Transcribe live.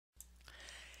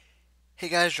Hey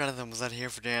guys, Jonathan was here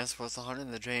for JM Sports 100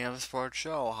 and the JM Sports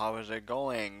Show. How is it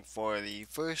going? For the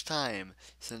first time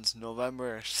since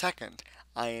November 2nd,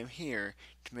 I am here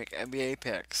to make NBA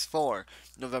picks for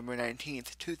November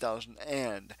 19th,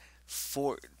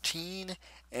 2014.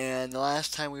 And the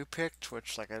last time we picked,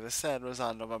 which like I just said was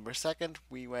on November 2nd,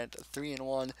 we went 3 and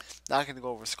 1. Not going to go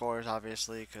over scores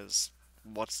obviously cuz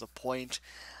what's the point?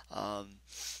 Um,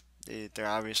 they're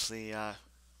obviously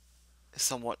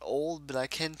somewhat old, but I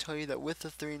can tell you that with the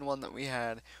 3 and 1 that we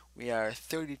had, we are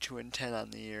 32 and 10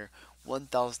 on the year.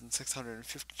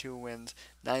 1,652 wins,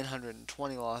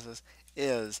 920 losses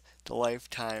is the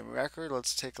lifetime record.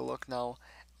 Let's take a look now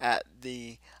at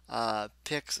the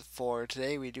picks for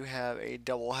today. We do have a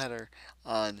doubleheader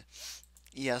on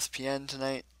ESPN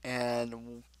tonight,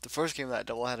 and the first game of that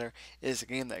doubleheader is a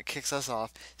game that kicks us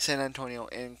off: San Antonio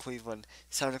and Cleveland,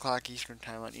 7 o'clock Eastern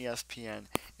Time on ESPN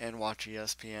and Watch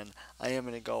ESPN. I am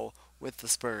going to go with the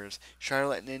Spurs.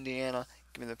 Charlotte and Indiana,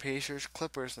 give me the Pacers.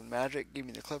 Clippers and Magic, give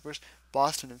me the Clippers.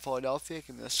 Boston and Philadelphia,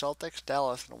 give me the Celtics.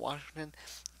 Dallas and Washington,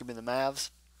 give me the Mavs.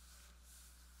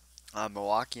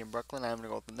 Milwaukee and Brooklyn, I'm going to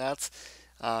go with the Nets.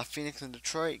 Phoenix and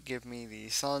Detroit, give me the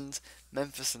Suns.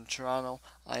 Memphis and Toronto,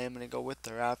 I am going to go with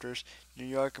the Raptors. New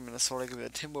York and Minnesota, give me the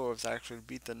Timberwolves actually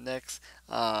beat the Knicks.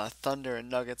 Thunder and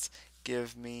Nuggets,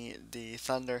 give me the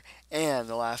Thunder. And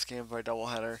the last game of our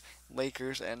doubleheader,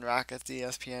 Lakers and Rockets,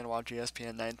 ESPN, watch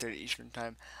ESPN 9:30 Eastern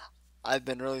Time. I've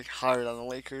been really hard on the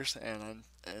Lakers, and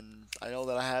I know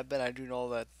that I have been. I do know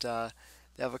that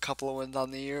they have a couple of wins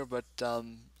on the year, but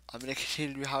I'm going to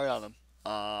continue to be hard on them.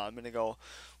 I'm going to go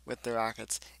with the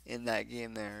Rockets in that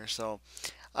game there. So,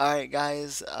 all right,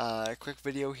 guys, a quick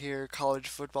video here. College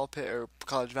football pick or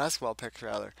college basketball picks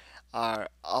rather are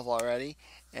up already,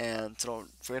 and so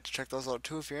don't forget to check those out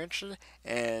too if you're interested.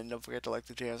 And don't forget to like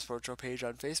the JM Sports Show page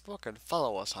on Facebook and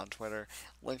follow us on Twitter.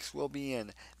 Links will be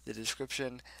in the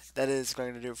description. That is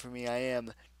going to do it for me. I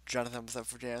am Jonathan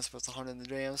for JM Sports 100 in the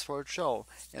JM Sports Show,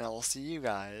 and I will see you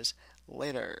guys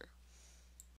later.